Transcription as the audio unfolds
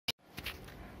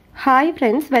Hi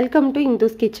friends, welcome to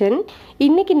Indhu's Kitchen.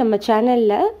 இன்னைக்கு நம்ம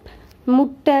சேனல்ல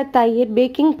முட்டை, தயிர்,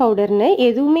 பேக்கிங் பவுடர்னு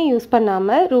எதுவுமே யூஸ்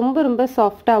பண்ணாம ரொம்ப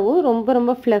சாஃப்ட்டாவும்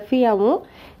ரொம்ப ஃப்ளஃபியாவும்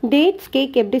டேட்ஸ்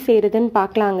கேக் எப்படி செய்யறதுன்னு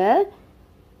பார்க்கலாங்க.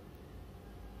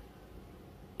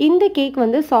 இந்த கேக்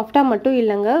வந்து சாஃப்ட்டா மட்டும்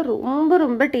இல்லங்க,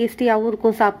 ரொம்ப டேஸ்டியாவும்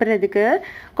இருக்கும் சாப்பிடுறதுக்கு.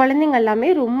 குழந்தைங்க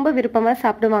எல்லாமே ரொம்ப விருப்பமா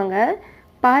சாப்பிடுவாங்க.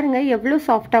 பாருங்க எவ்வளவு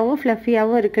சாஃப்ட்டாவும்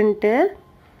ஃப்ளஃபியாவும் இருக்குன்னு.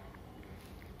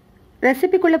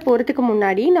 ரெசிபிக்குள்ளே போகிறதுக்கு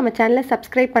முன்னாடி நம்ம சேனலை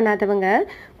சப்ஸ்கிரைப் பண்ணாதவங்க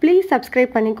ப்ளீஸ்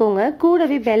சப்ஸ்கிரைப் பண்ணிக்கோங்க.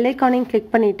 கூடவே பெல் ஐக்கானையும்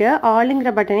கிளிக் பண்ணிவிட்டு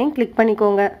ஆளுங்கிற பட்டனையும் கிளிக்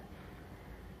பண்ணிக்கோங்க.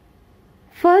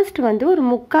 ஃபர்ஸ்ட் வந்து ஒரு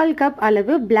 3/4 கப்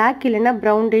அளவு பிளாக் இல்லைன்னா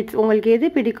ப்ரௌன் டேட்ஸ் உங்களுக்கு எது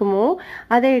பிடிக்குமோ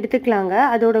அதை எடுத்துக்கலாங்க.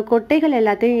 அதோட கொட்டைகள்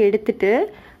எல்லாத்தையும் எடுத்துட்டு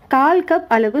 1/4 கப்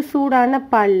அளவு சூடான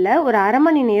பாலில் ஒரு அரை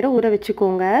மணி நேரம் ஊற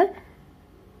வச்சுக்கோங்க.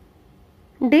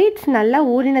 டேட்ஸ் நல்லா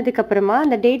ஊறினதுக்கப்புறமா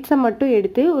அந்த டேட்ஸை மட்டும்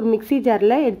எடுத்து ஒரு மிக்சி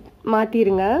ஜாரில்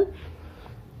மாற்றிடுங்க.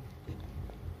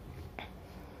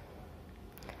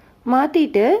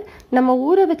 மாற்றிட்டு நம்ம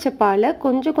ஊற வச்ச பாலை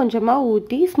கொஞ்சமாக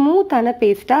ஊற்றி ஸ்மூத்தான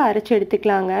பேஸ்ட்டாக அரைச்சி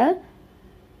எடுத்துக்கலாங்க.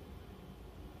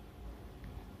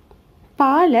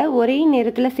 பாலை ஒரே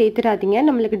நேரத்தில் சேர்த்துடாதீங்க,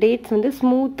 நம்மளுக்கு டேட்ஸ் வந்து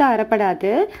ஸ்மூத்தாக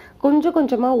அரைப்படாது.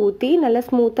 கொஞ்சமாக ஊற்றி நல்லா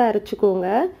ஸ்மூத்தாக அரைச்சிக்கோங்க.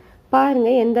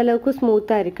 பாருங்கள் எந்த அளவுக்கு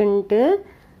ஸ்மூத்தாக இருக்குன்ட்டு.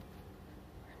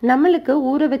 நம்மளுக்கு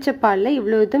ஊற வச்ச பாலில்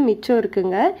இவ்வளோ இது மிச்சம்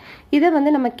இருக்குங்க. இதை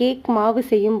வந்து நம்ம கேக் மாவு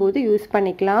செய்யும்போது யூஸ்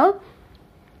பண்ணிக்கலாம்.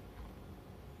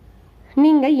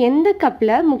 நீங்கள் எந்த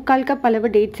கப்பில் 3/4 கப் அளவு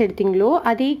டேட்ஸ் எடுத்தீங்களோ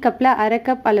அதே கப்பில் அரை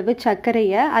கப் அளவு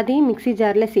சர்க்கரையை அதையும் மிக்சி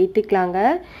ஜாரில் சேர்த்துக்கலாங்க.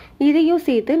 இதையும்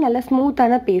சேர்த்து நல்லா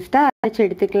ஸ்மூத்தான பேஸ்ட்டாக அரைச்சி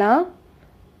எடுத்துக்கலாம்.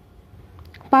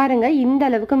 பாருங்கள் இந்த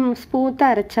அளவுக்கு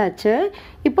ஸ்மூத்தாக அரைச்சாச்சு.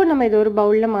 இப்போ நம்ம இதை ஒரு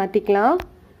பவுலில் மாற்றிக்கலாம்.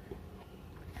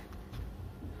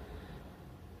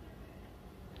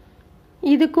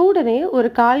 இது கூடவே ஒரு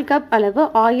 1/4 கப் அளவு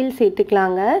ஆயில்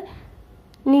சேர்த்துக்கலாங்க.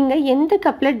 நீங்கள் எந்த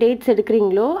கப்பில் டேட்ஸ்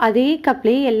எடுக்கிறீங்களோ அதே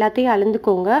கப்லேயே எல்லாத்தையும்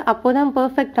அளந்துக்கோங்க. அப்போ தான்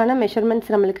பர்ஃபெக்டான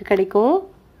மெஷர்மெண்ட்ஸ் நம்மளுக்கு கிடைக்கும்.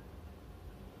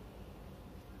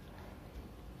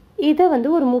 இதை வந்து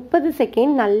ஒரு 30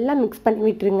 செகண்ட் நல்லா மிக்ஸ் பண்ணி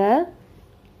விட்டுருங்க.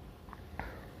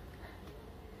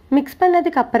 மிக்ஸ்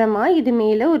பண்ணதுக்கு அப்புறமா இது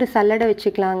மேலே ஒரு சல்லடை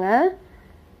வச்சுக்கலாங்க.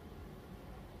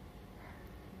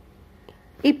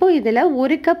 இப்போ இதில்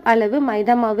 1 கப் அளவு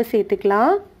மைதா மாவு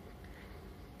சேர்த்துக்கலாம்.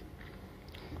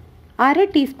 அரை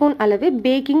டீஸ்பூன் அளவு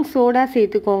பேக்கிங் சோடா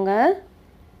சேர்த்துக்கோங்க.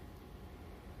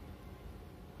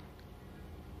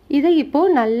 இதை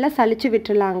இப்போது நல்லா சலிச்சு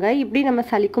விட்டுறலாங்க. இப்படி நம்ம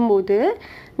சலிக்கும் போது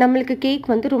நம்மளுக்கு கேக்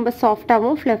வந்து ரொம்ப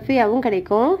சாஃப்டாகவும் ஃப்ளஃபியாகவும்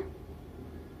கிடைக்கும்.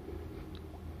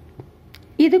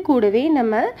 இது கூடவே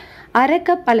நம்ம அரை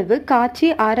கப் அளவு காய்ச்சி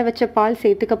ஆற வச்ச பால்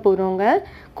சேர்த்துக்க போகிறோங்க.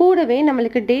 கூடவே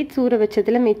நம்மளுக்கு டேட்ஸ் ஊற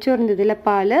வச்சதில் மிச்சம் இருந்ததில்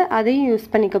பால் அதையும்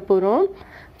யூஸ் பண்ணிக்க போகிறோம்.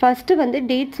 ஃபஸ்ட்டு வந்து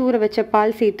டேட்ஸ் ஊற வச்ச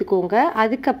பால் சேர்த்துக்கோங்க.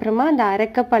 அதுக்கப்புறமா அந்த அரை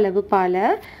கப் அளவு பாலை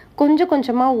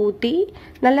கொஞ்சமாக ஊற்றி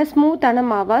நல்லா ஸ்மூத்தான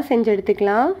மாவாக செஞ்சு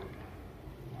எடுத்துக்கலாம்.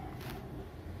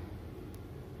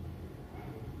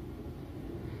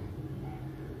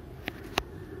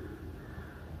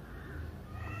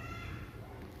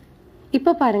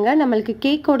 இப்போ பாருங்கள் நம்மளுக்கு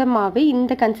கேக்கோட மாவு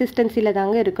இந்த கன்சிஸ்டன்சியில்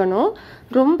தாங்க இருக்கணும்.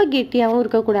 ரொம்ப கெட்டியாகவும்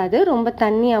இருக்கக்கூடாது, ரொம்ப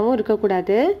தண்ணியாகவும்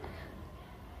இருக்கக்கூடாது.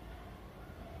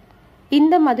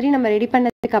 இந்த மாதிரி நம்ம ரெடி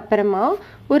பண்ணதுக்கு அப்புறமா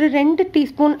ஒரு 2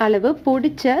 டீஸ்பூன் அளவு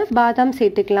பொடிச்ச பாதாம்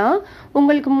சேர்த்துக்கலாம்.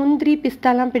 உங்களுக்கு முந்திரி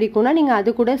பிஸ்தாலாம் பிடிக்கும்னா நீங்கள்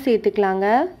அது கூட சேர்த்துக்கலாங்க.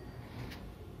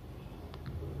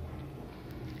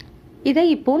 இதை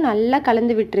இப்போது நல்லா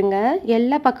கலந்து விட்டுருங்க.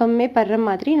 எல்லா பக்கமுமே படுற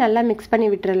மாதிரி நல்லா மிக்ஸ் பண்ணி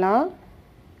விட்டுறலாம்.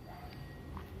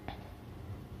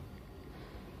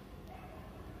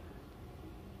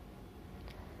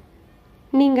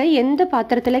 நீங்கள் எந்த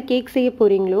பாத்திரத்தில் கேக் செய்ய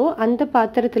போகிறீங்களோ அந்த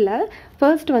பாத்திரத்தில்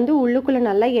ஃபர்ஸ்ட் வந்து உள்ளுக்குள்ளே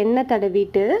நல்லா எண்ணெய்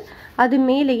தடவிட்டு அது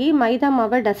மேலேயே மைதா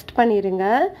மாவை டஸ்ட் பண்ணிடுங்க.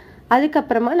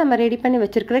 அதுக்கப்புறமா நம்ம ரெடி பண்ணி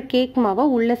வச்சுருக்கிற கேக் மாவை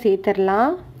உள்ளே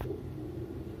சேர்த்துடலாம்.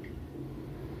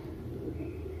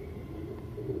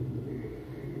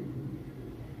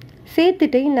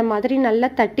 சேர்த்துட்டு இந்த மாதிரி நல்லா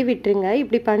தட்டி விட்டுருங்க.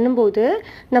 இப்படி பண்ணும்போது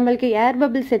நம்மளுக்கு ஏர்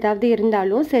பபிள்ஸ் ஏதாவது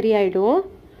இருந்தாலும் சரியாயிடும்.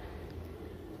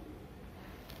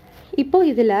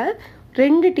 இப்போது இதில்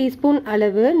 2 டீஸ்பூன்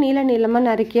அளவு நீளமாக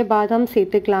நறுக்கிய பாதாம்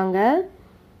சேர்த்துக்கலாங்க.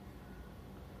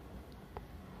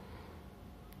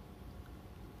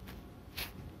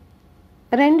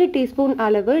 ரெண்டு டீஸ்பூன்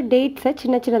அளவு டேட்ஸை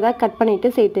சின்னதாக கட்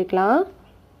பண்ணிட்டு சேர்த்துக்கலாம்.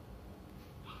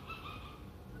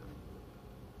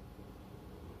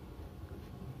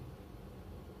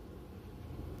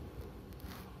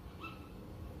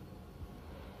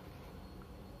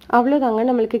 அவ்வளோதாங்க,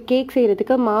 நம்மளுக்கு கேக்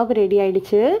செய்கிறதுக்கு மாவு ரெடி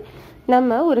ஆயிடுச்சு.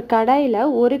 நம்ம ஒரு கடாயில்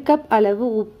 1 கப் அளவு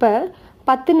உப்பை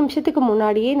 10 நிமிஷத்துக்கு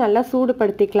முன்னாடியே நல்லா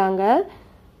சூடுபடுத்திக்கலாங்க.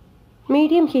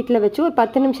 மீடியம் ஹீட்டில் வச்சு ஒரு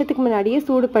 10 நிமிஷத்துக்கு முன்னாடியே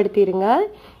சூடுபடுத்திடுங்க.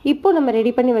 இப்போ நம்ம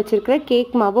ரெடி பண்ணி வச்சுருக்கிற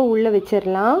கேக் மாவை உள்ளே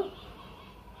வச்சிடலாம்.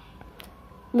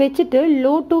 வச்சுட்டு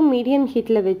லோ டு மீடியம்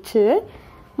ஹீட்டில் வச்சு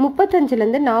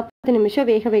 35லேருந்து 40 நிமிஷம்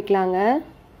வேக வைக்கலாங்க.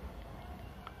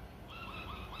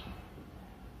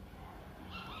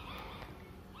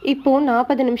 இப்போது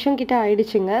 40 நிமிஷம் கிட்ட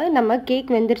ஆயிடுச்சுங்க. நம்ம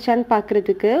கேக் வெந்துருச்சான்னு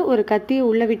பார்க்குறதுக்கு ஒரு கத்தியை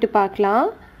உள்ளே விட்டு பார்க்கலாம்.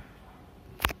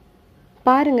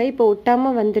 பாருங்கள், இப்போ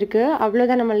ஒட்டாமல் வந்திருக்கு.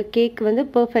 அவ்வளோதான், நம்மளுக்கு கேக் வந்து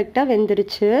பர்ஃபெக்டாக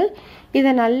வெந்துருச்சு.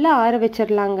 இதை நல்லா ஆற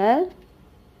வச்சிடலாங்க.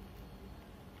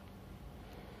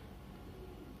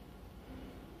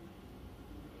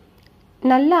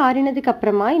 நல்லா ஆறினதுக்கு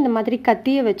அப்புறமா இந்த மாதிரி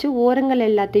கத்தியை வச்சு ஓரங்கள்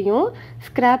எல்லாத்தையும்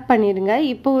ஸ்க்ராப் பண்ணிடுங்க.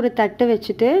 இப்போ ஒரு தட்டு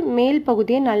வச்சுட்டு மேல்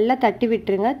பகுதியை நல்லா தட்டி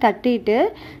விட்டுருங்க. தட்டிட்டு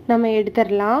நம்ம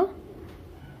எடுத்துடலாம்.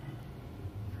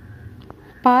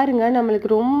 பாருங்க, நம்மளுக்கு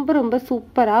ரொம்ப ரொம்ப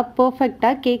சூப்பராக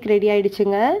பர்ஃபெக்டாக கேக் ரெடி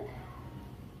ஆயிடுச்சுங்க.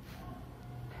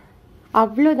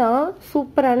 அவ்வளோதான்,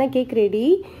 சூப்பரான கேக் ரெடி.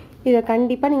 இதை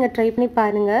கண்டிப்பாக நீங்கள் ட்ரை பண்ணி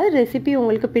பாருங்கள். ரெசிபி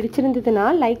உங்களுக்கு பிடிச்சிருந்ததுன்னா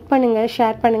லைக் பண்ணுங்கள்,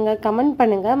 ஷேர் பண்ணுங்கள், கமெண்ட்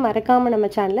பண்ணுங்கள். மறக்காமல் நம்ம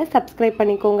சேனலை சப்ஸ்கிரைப்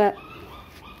பண்ணிக்கோங்க.